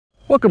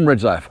Welcome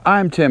Ridge Life,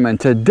 I'm Tim, and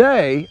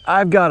today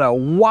I've got a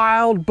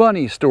wild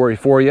bunny story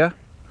for you.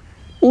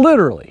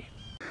 Literally.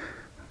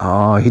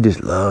 Oh, he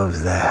just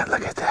loves that.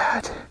 Look at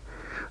that.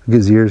 Look,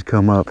 his ears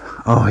come up.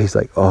 Oh, he's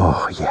like,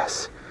 oh,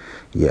 yes.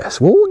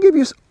 Yes. Well, we'll give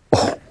you...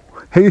 Oh,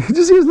 hey, you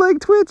just see his leg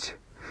twitch?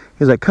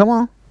 He's like, come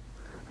on.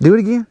 Do it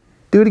again.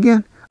 Do it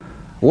again.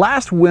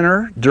 Last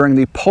winter, during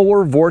the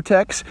polar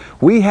vortex,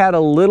 we had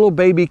a little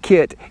baby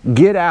kit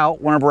get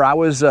out whenever I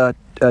was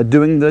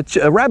doing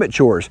the rabbit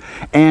chores,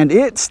 and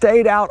it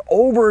stayed out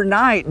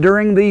overnight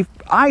during the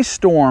ice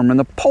storm and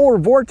the polar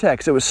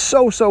vortex. It was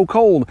so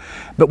cold,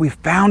 but we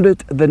found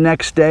it the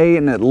next day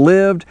and it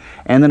lived,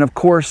 and then of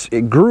course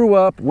it grew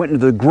up, went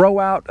into the grow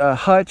out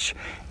hutch,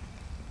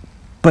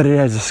 but it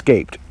has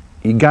escaped.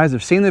 You guys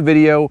have seen the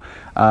video.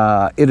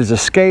 It has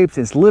escaped.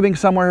 It's living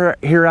somewhere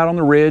here out on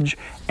the ridge,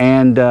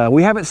 and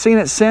we haven't seen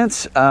it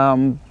since.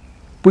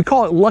 We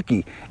call it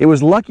lucky. It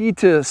was lucky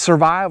to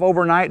survive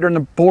overnight during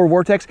the polar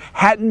vortex.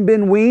 Hadn't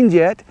been weaned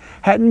yet.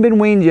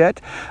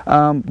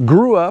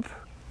 Grew up,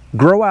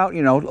 grow out,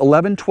 you know,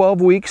 11,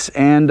 12 weeks,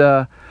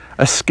 and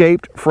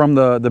escaped from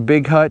the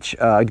big hutch.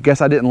 I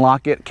guess I didn't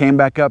lock it. Came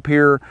back up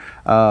here.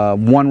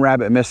 One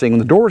rabbit missing.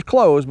 The door was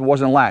closed, but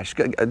wasn't latched.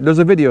 There's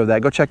a video of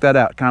that. Go check that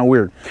out. Kind of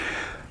weird.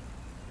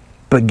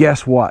 But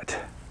guess what?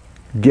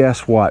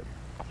 Guess what?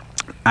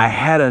 I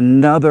had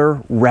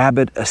another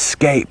rabbit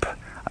escape.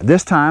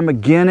 This time,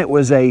 again, it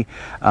was a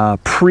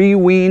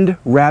pre-weaned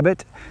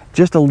rabbit,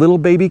 just a little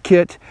baby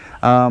kit,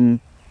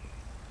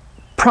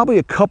 probably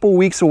a couple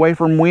weeks away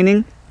from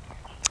weaning.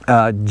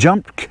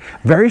 Jumped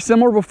very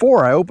similar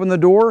before. I opened the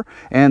door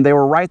and they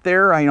were right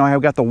there.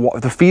 I've got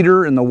the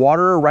feeder and the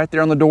water right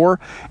there on the door,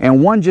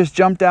 and one just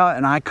jumped out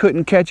and I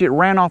couldn't catch it,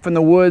 ran off in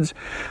the woods,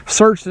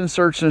 searched and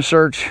searched and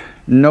searched,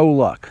 no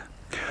luck.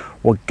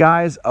 Well,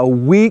 guys, a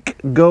week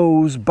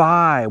goes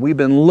by. We've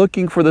been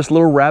looking for this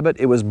little rabbit.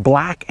 It was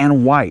black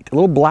and white, a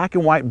little black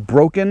and white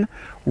broken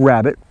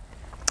rabbit.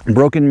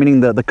 Broken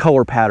meaning the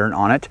color pattern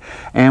on it,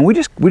 and we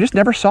just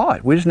never saw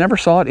it. We just never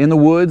saw it in the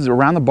woods,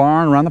 around the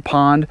barn, around the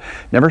pond.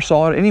 Never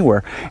saw it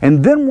anywhere.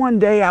 And then one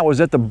day I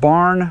was at the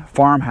barn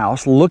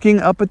farmhouse looking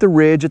up at the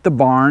ridge at the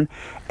barn,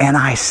 and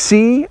I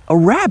see a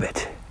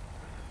rabbit.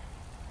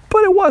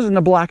 But it wasn't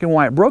a black and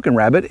white broken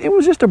rabbit. It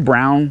was just a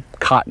brown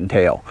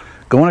cottontail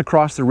going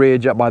across the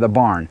ridge up by the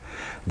barn.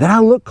 Then I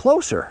looked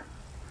closer,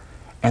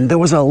 and there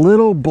was a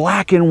little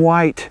black and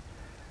white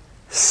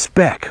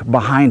speck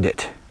behind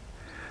it.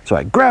 So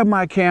I grab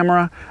my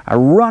camera, I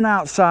run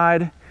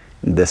outside,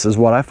 and this is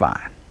what I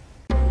find.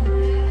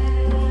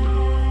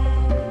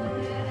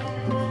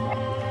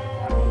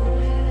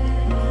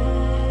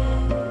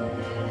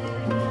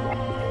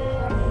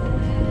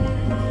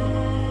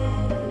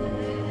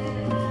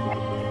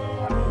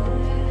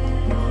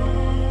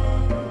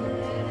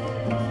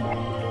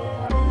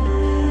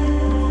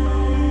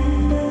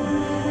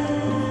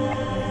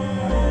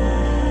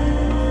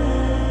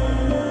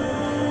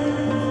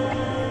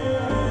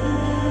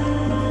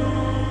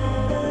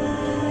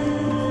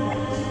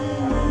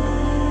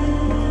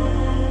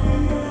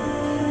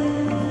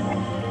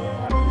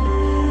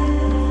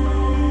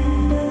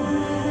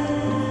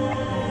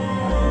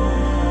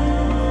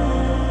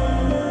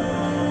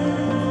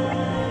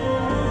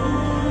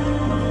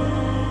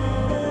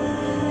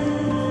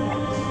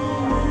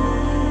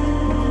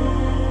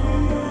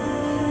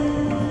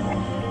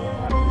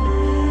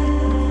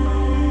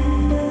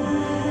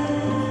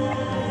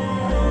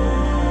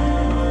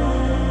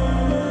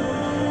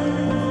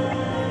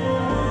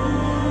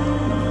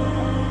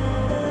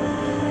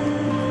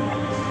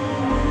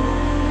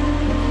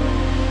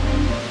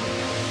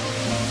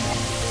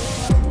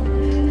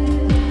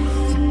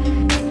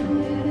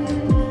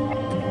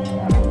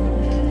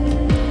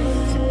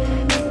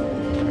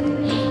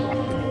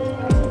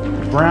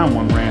 Brown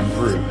one ran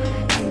through.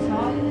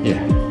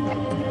 Yeah.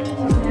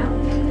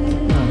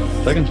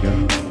 Seconds ago.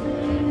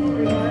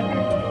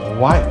 The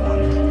white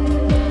one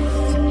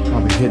is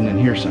probably hidden in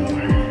here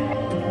somewhere.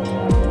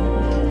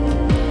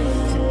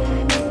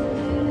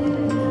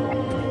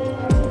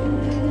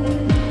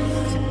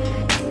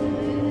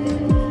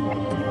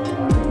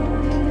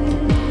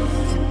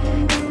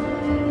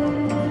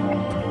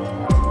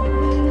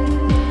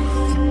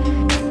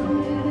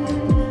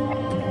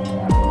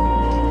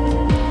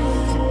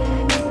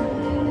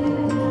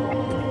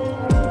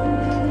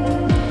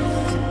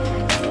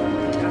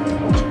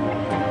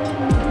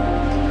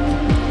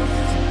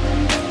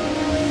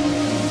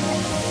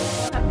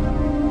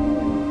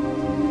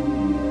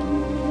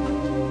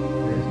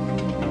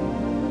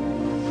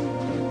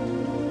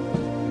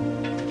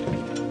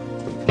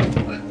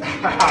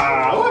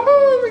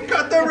 Woohoo! We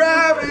got the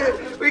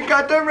rabbit! We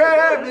got the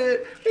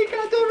rabbit! We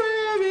got the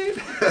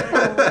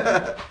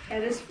rabbit!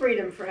 And it's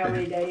freedom for how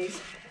many days?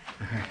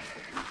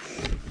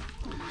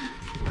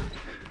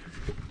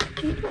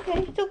 It's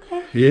okay, it's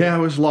okay. Yeah, it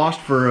was lost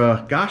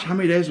for, gosh, how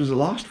many days was it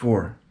lost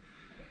for?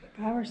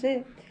 5 or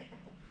 6.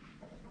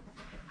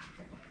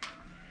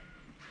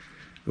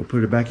 Go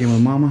put it back in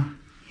with Mama?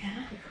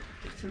 Yeah.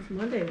 Since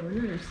Monday,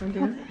 wasn't it? Or Sunday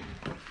night?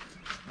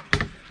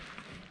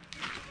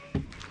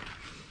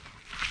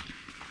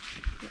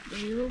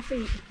 Your little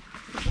feet.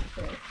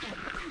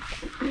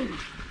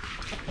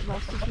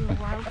 Lost his little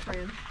wild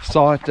friend.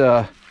 Saw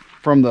it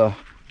from the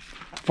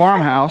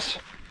farmhouse.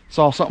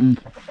 Saw something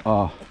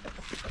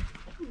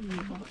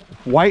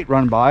white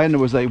run by, and there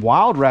was a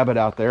wild rabbit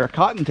out there, a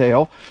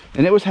cottontail,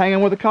 and it was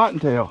hanging with a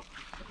cottontail.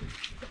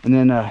 And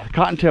then the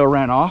cottontail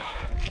ran off,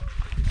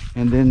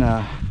 and then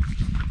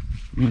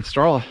me and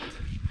Starla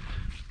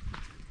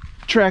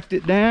tracked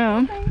it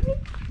down.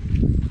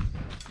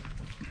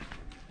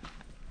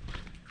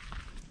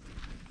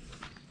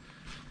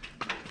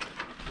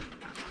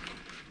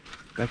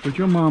 Back with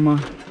your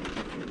mama.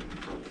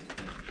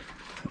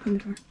 Open the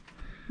door.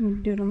 I'm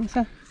gonna do it on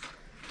myself.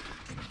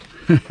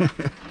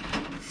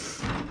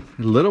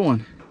 Little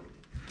one.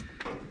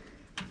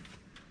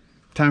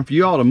 Time for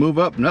you all to move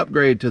up and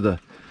upgrade to the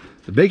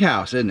big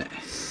house, isn't it?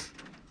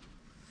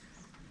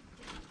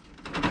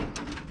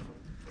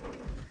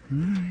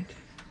 Alright.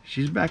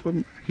 She's back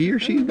with he or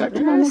she's back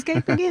with mama.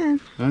 Escape again.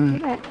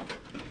 Alright.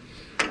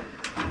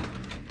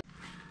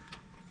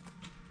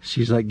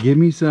 She's like, give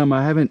me some.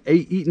 I haven't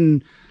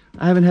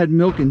had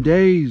milk in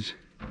days.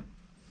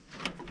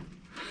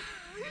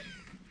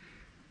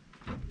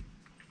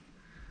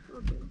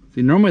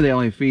 See, normally they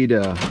only feed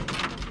in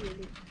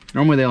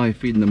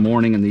the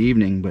morning and the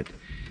evening, but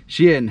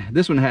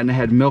this one hadn't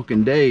had milk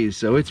in days,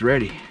 so it's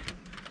ready.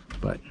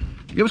 But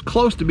it was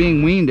close to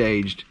being weaned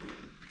aged.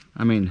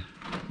 I mean,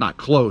 not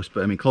close,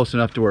 but I mean close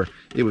enough to where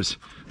it was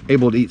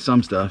able to eat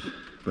some stuff.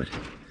 But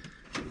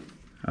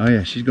oh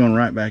yeah, she's going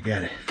right back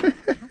at it. How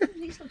do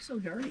these look so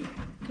dirty?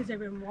 Because they've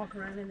been walking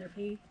around in their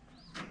pee.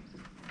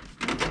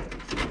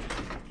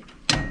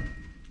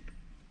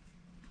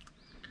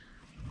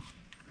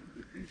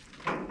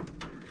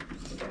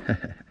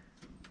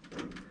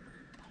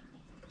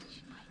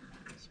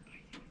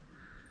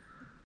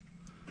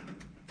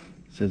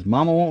 Says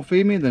mama won't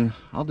feed me, then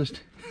I'll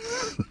just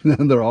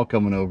then they're all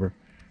coming over.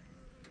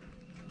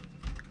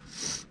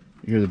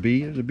 You hear the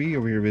bee? There's a bee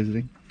over here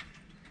visiting.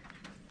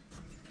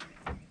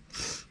 Look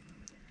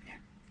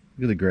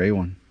at the gray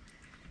one.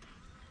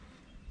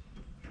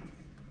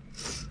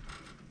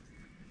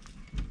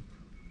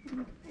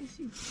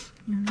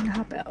 I'm gonna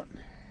hop out.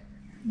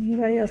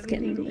 Anybody else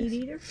getting to eat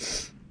either?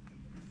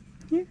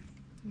 Yeah.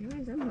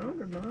 Guys, I'm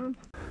hungry, Mom.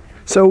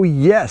 So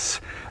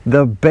yes,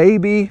 the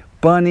baby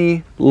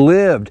bunny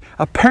lived.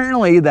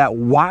 Apparently that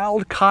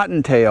wild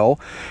cottontail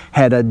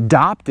had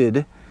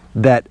adopted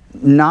that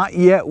not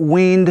yet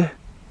weaned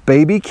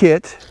baby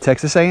kit,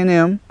 Texas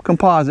A&M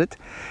composite,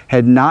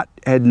 had not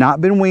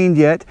been weaned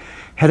yet,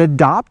 had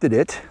adopted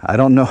it. I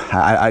don't know,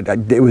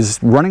 it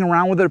was running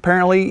around with it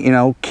apparently, you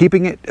know,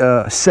 keeping it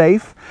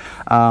safe.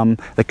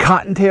 The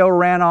cottontail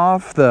ran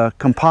off, the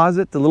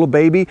composite, the little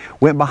baby,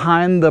 went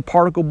behind the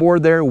particle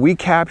board there. We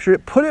captured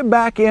it, put it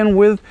back in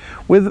with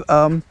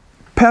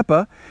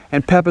Peppa,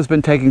 and Peppa's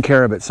been taking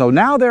care of it. So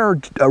now they're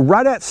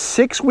right at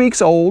 6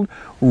 weeks old,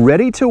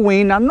 ready to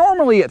wean. Now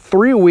normally at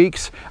 3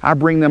 weeks, I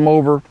bring them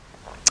over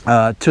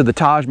to the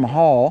Taj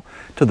Mahal,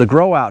 to the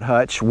grow out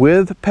hutch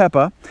with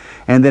Peppa,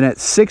 and then at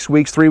 6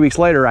 weeks, 3 weeks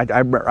later,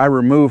 I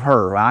remove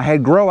her. I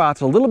had grow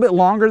outs a little bit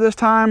longer this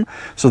time,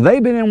 so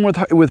they've been in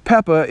with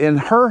Peppa in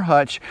her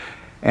hutch,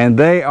 and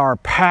they are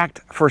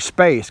packed for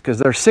space because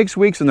they're 6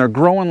 weeks and they're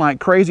growing like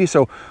crazy.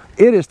 So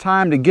it is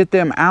time to get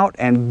them out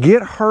and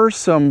get her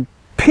some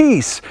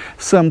peace,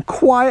 some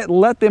quiet,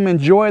 let them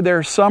enjoy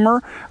their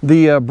summer.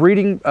 The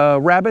breeding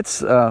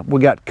rabbits, we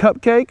got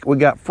Cupcake, we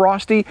got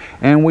Frosty,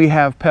 and we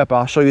have Peppa.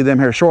 I'll show you them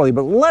here shortly,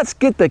 but let's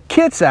get the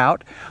kits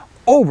out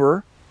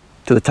over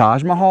to the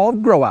Taj Mahal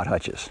of grow out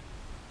hutches.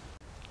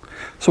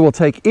 So we'll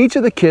take each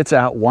of the kits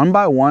out one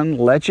by one,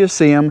 let you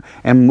see them,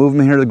 and move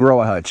them here to the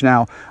grow out hutch.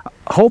 Now,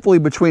 hopefully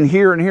between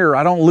here and here,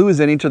 I don't lose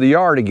any to the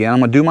yard again.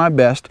 I'm gonna do my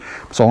best.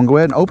 So I'm gonna go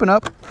ahead and open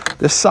up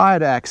this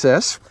side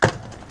access.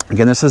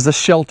 Again, this is the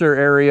shelter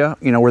area,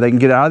 you know, where they can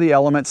get out of the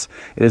elements.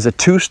 It is a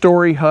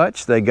 2-story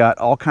hutch. They got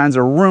all kinds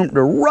of room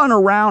to run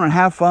around and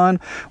have fun.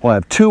 We'll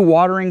have 3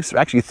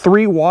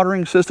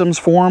 watering systems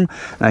for them,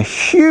 and a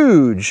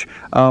huge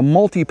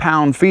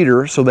multi-pound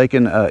feeder so they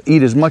can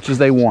eat as much as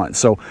they want.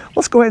 So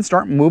let's go ahead and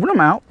start moving them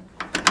out.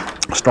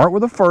 Start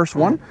with the first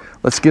one.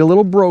 Let's get a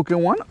little broken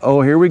one.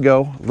 Oh, here we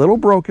go. Little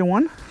broken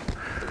one.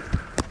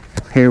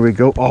 Here we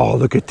go. Oh,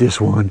 look at this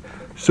one.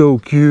 So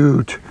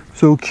cute.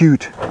 So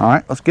cute. All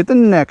right, let's get the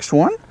next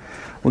one.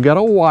 We got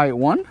a white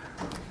one.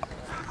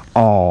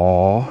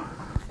 Oh,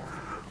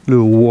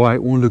 little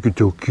white one. Look at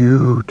so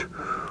cute.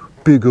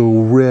 Big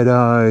old red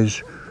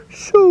eyes.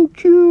 So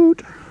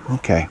cute.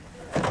 Okay,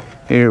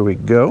 here we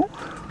go.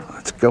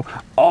 Let's go.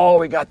 Oh,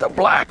 we got the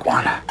black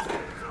one.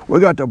 We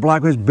got the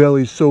black one. His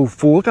belly's so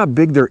full. Look how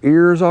big their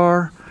ears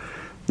are.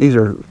 These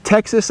are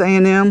Texas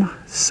A&M.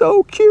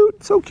 So cute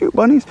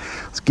bunnies.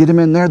 Let's get them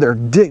in there.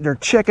 They're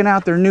checking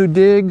out their new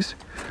digs.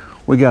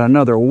 We got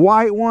another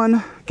white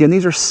one. Again,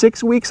 these are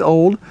 6 weeks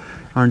old.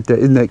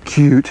 Isn't that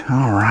cute?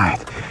 All right.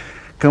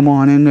 Come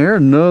on in there.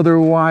 Another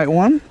white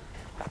one.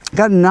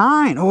 Got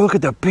 9. Oh, look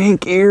at the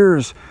pink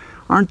ears.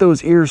 Aren't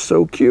those ears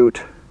so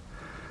cute?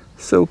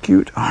 So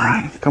cute. All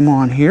right, come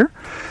on here.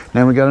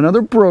 Now we got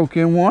another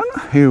broken one.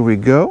 Here we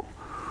go.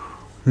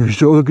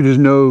 So look at his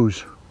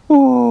nose.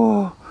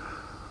 Oh,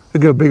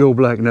 look at a big old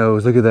black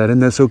nose. Look at that. Isn't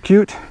that so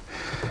cute?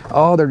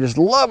 Oh, they're just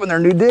loving their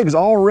new digs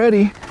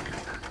already.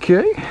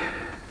 Okay.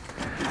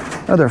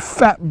 Another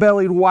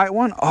fat-bellied white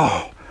one.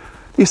 Oh,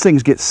 these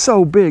things get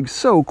so big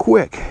so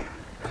quick.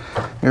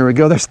 There we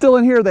go. They're still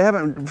in here. They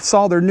haven't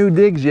saw their new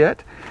digs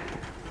yet.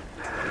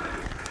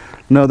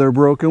 Another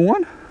broken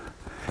one.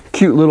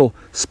 Cute little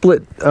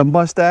split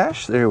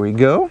mustache. There we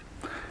go.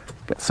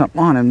 Got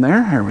something on him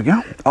there. Here we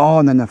go. Oh,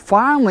 and then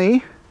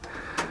finally,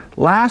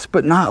 last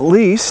but not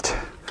least,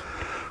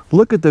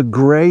 look at the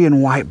gray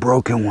and white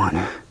broken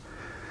one.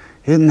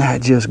 Isn't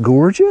that just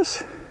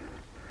gorgeous?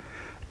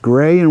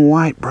 Gray and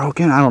white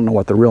broken. I don't know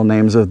what the real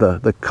names of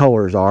the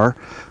colors are,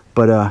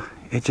 but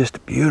it's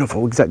just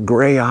beautiful. He's got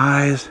gray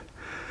eyes.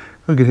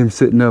 Look at him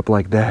sitting up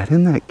like that.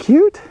 Isn't that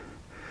cute?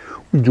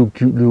 You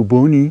cute little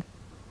bunny.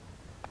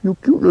 You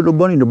cute little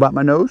bunny to bite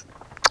my nose.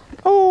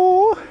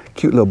 Oh,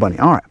 cute little bunny.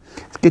 All right,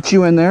 let's get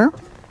you in there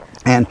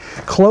and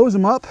close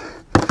them up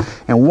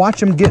and watch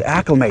them get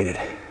acclimated.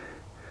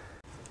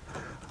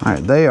 All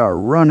right, they are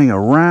running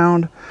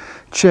around,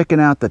 checking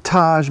out the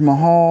Taj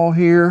Mahal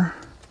here.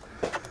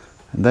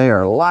 They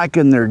are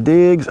liking their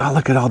digs. Oh,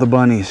 look at all the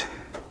bunnies.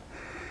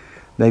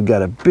 They've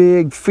got a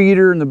big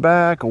feeder in the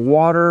back of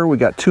water. We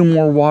got 2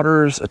 more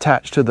waters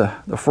attached to the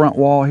front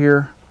wall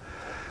here.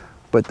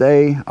 But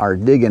they are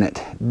digging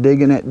it,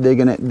 digging it,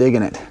 digging it,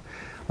 digging it.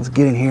 Let's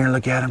get in here,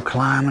 look at them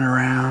climbing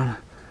around.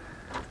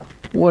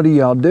 What are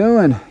y'all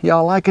doing?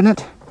 Y'all liking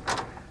it?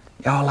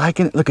 Y'all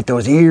liking it? Look at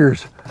those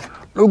ears.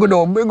 Look at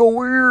those big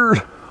old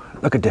ears.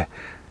 Look at the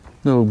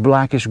little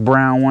blackish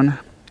brown one.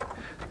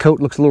 Coat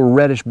looks a little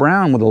reddish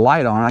brown with a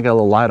light on. I got a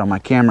little light on my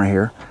camera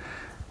here.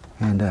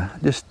 And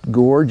just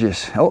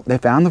gorgeous. Oh, they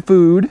found the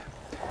food.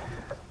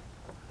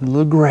 A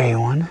little gray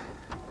one.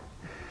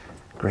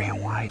 Gray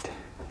and white.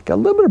 Got a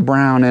little bit of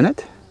brown in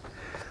it.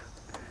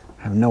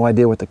 I have no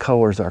idea what the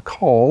colors are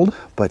called,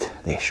 but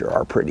they sure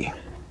are pretty.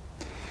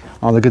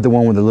 Oh, look at the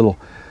one with the little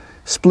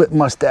split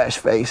mustache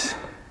face.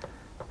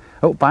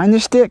 Oh, find your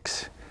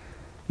sticks.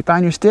 You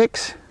find your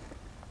sticks?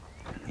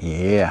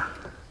 Yeah.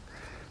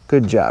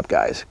 Good job,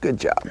 guys. Good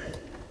job.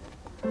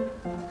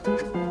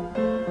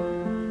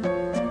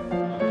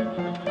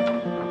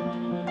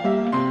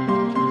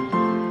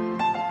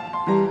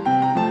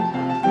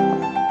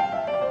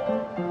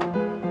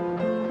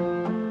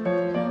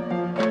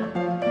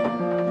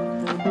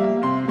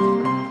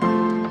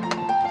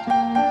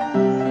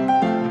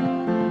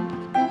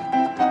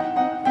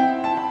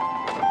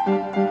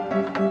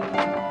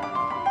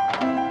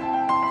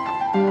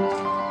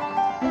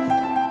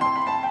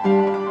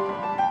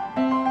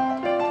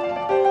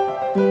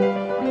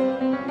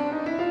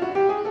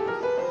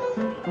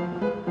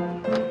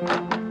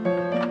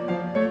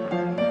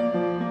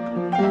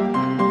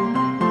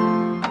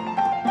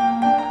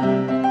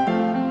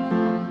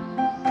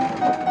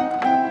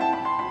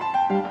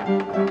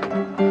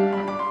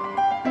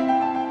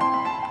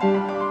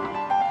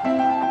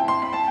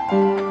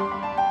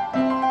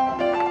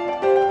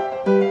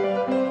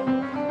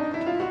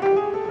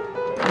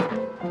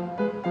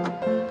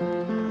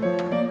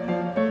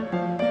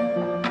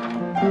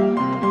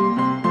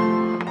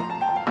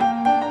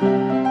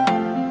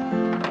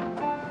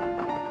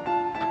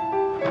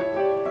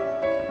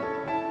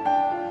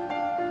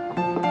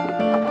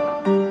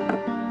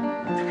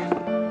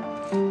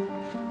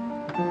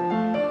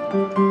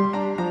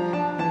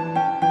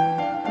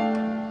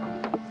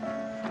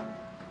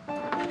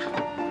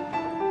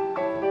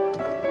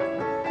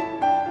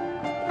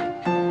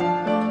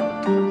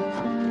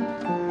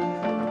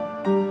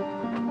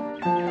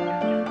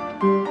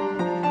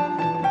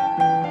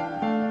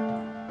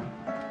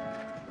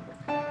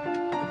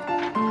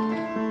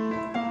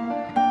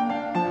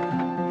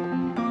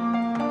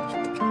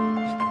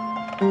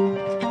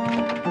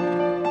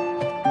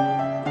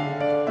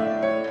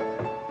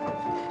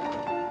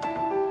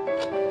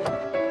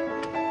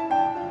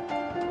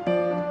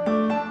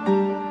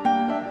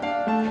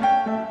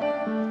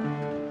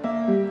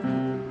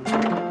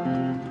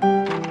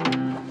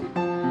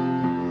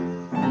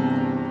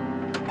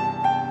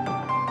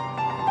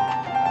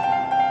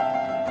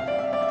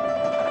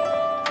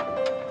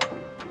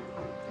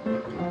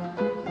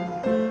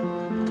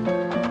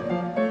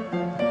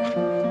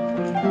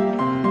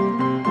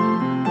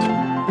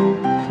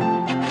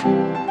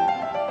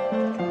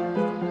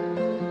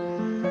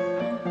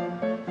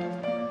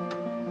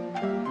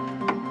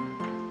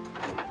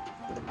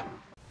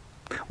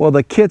 Well,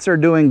 the kits are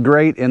doing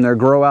great in their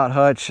grow out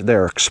hutch.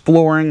 They're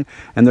exploring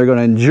and they're going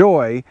to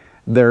enjoy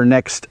their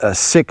next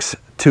 6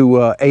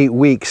 to 8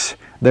 weeks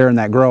there in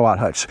that grow out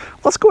hutch.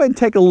 Let's go ahead and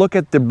take a look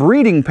at the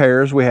breeding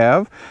pairs we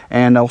have.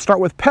 And I'll start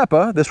with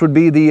Peppa. This would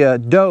be the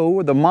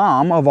doe, the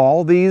mom of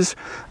all these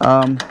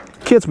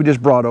kits we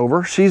just brought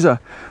over. She's a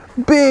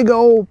big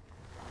old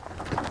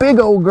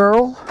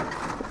girl.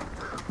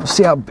 Let's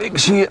see how big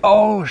she is.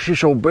 Oh, she's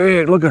so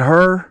big. Look at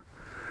her.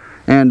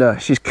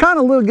 And she's kind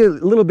of a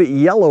little bit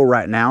yellow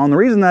right now. And the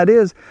reason that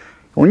is,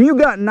 When you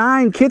got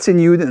 9 kits in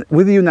you,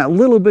 with you in that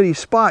little bitty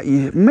spot,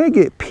 you may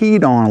get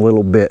peed on a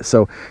little bit.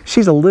 So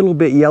she's a little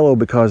bit yellow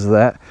because of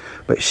that,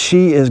 but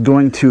she is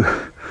going to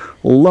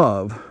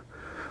love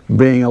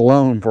being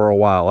alone for a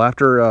while.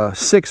 After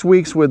 6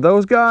 weeks with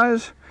those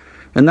guys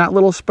in that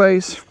little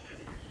space,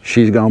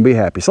 she's gonna be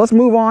happy. So let's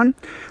move on.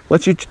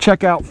 Let you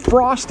check out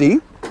Frosty.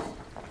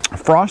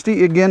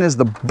 Frosty again is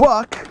the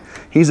buck.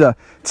 He's a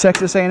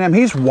Texas A&M.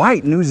 He's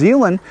white, New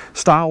Zealand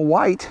style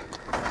white.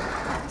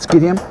 Let's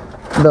get him.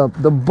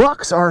 The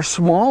bucks are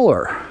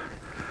smaller.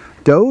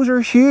 Does are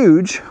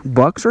huge,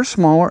 bucks are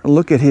smaller.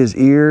 Look at his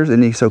ears,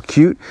 and he's so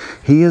cute.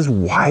 He is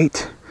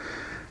white.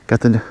 Got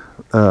the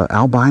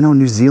albino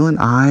New Zealand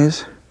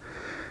eyes.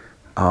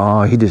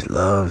 Oh, he just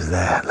loves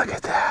that. Look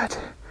at that.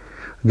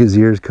 Look, his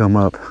ears come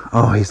up.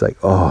 Oh, he's like,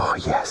 oh,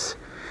 yes.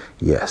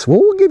 Yes. Well,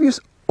 we'll give you...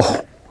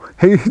 Oh,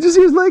 hey, you just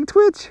see his leg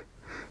twitch?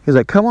 He's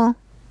like, come on.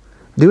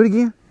 Do it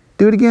again.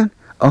 Do it again.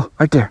 Oh,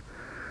 right there.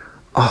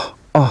 Oh,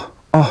 oh,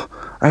 oh,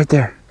 right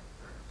there.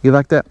 You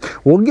like that?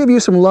 We'll give you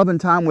some loving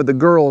time with the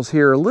girls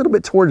here a little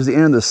bit towards the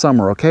end of the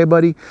summer, okay,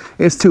 buddy?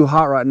 It's too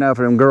hot right now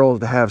for them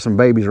girls to have some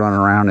babies running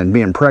around and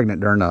being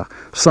pregnant during the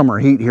summer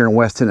heat here in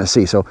West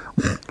Tennessee. So,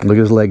 look at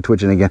his leg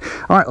twitching again.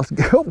 All right, let's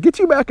go get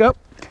you back up.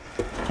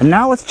 And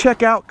now let's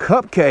check out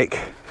Cupcake.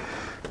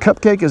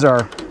 Cupcake is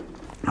our,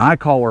 I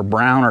call her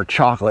brown or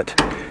chocolate.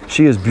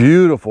 She is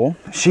beautiful.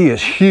 She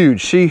is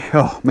huge.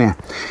 Oh man,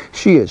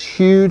 she is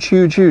huge,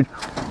 huge, huge.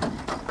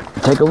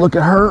 Take a look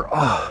at her.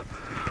 Oh.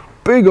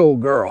 Big old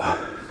girl,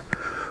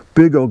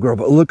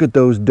 but look at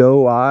those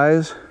doe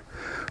eyes.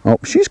 Oh,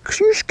 she's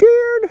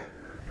scared.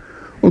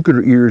 Look at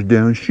her ears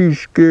down, she's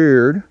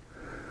scared.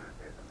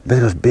 Look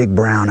at those big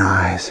brown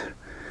eyes.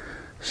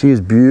 She is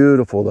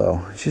beautiful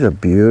though. She's a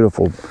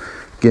beautiful,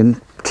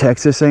 again,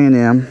 Texas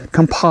A&M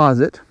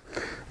composite,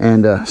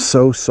 and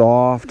so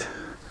soft.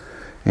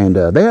 And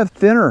they have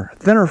thinner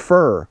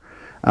fur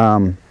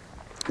than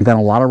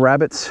a lot of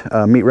rabbits,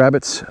 meat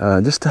rabbits,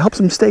 just to help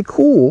them stay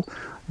cool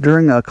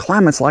during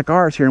climates like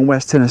ours here in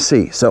West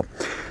Tennessee. So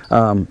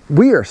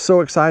we are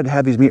so excited to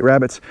have these meat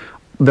rabbits.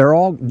 They're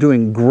all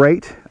doing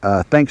great,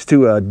 thanks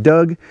to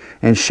Doug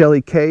and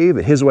Shelly Cave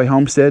at His Way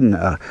Homestead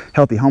and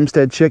Healthy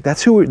Homestead Chick. They're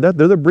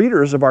the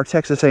breeders of our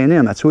Texas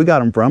A&M. That's who we got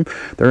them from.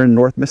 They're in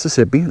North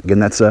Mississippi. Again,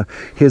 that's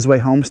His Way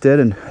Homestead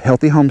and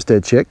Healthy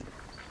Homestead Chick.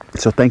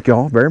 So thank you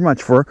all very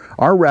much for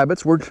our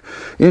rabbits. We're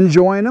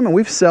enjoying them, and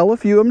we sell a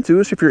few of them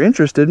too. So if you're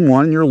interested in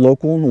one in your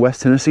local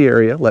West Tennessee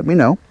area, let me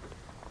know.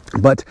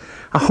 But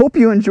I hope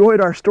you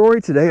enjoyed our story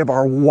today of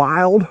our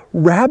wild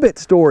rabbit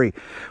story,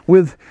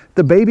 with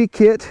the baby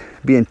kit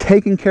being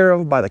taken care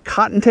of by the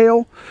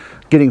Cottontail,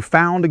 getting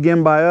found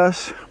again by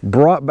us,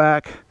 brought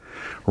back,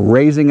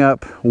 raising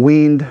up,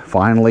 weaned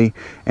finally,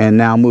 and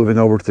now moving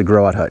over to the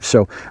grow out hutch.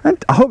 So I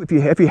hope if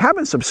you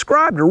haven't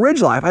subscribed to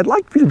RidgeLife, I'd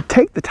like you to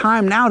take the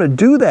time now to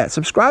do that.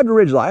 Subscribe to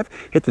RidgeLife,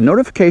 hit the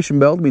notification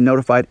bell to be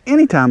notified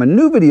anytime a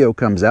new video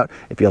comes out.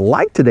 If you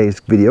like today's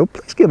video,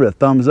 please give it a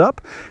thumbs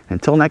up.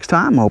 Until next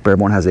time, I hope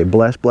everyone has a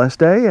blessed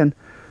day, and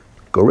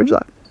go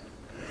RidgeLife.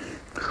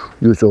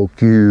 You're so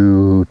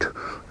cute.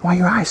 Why are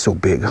your eyes so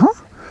big, huh?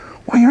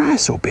 Why are your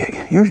eyes so big?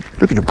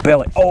 Look at your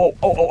belly.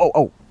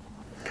 Oh.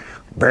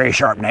 Very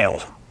sharp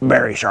nails.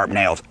 Very sharp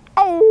nails.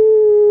 Oh!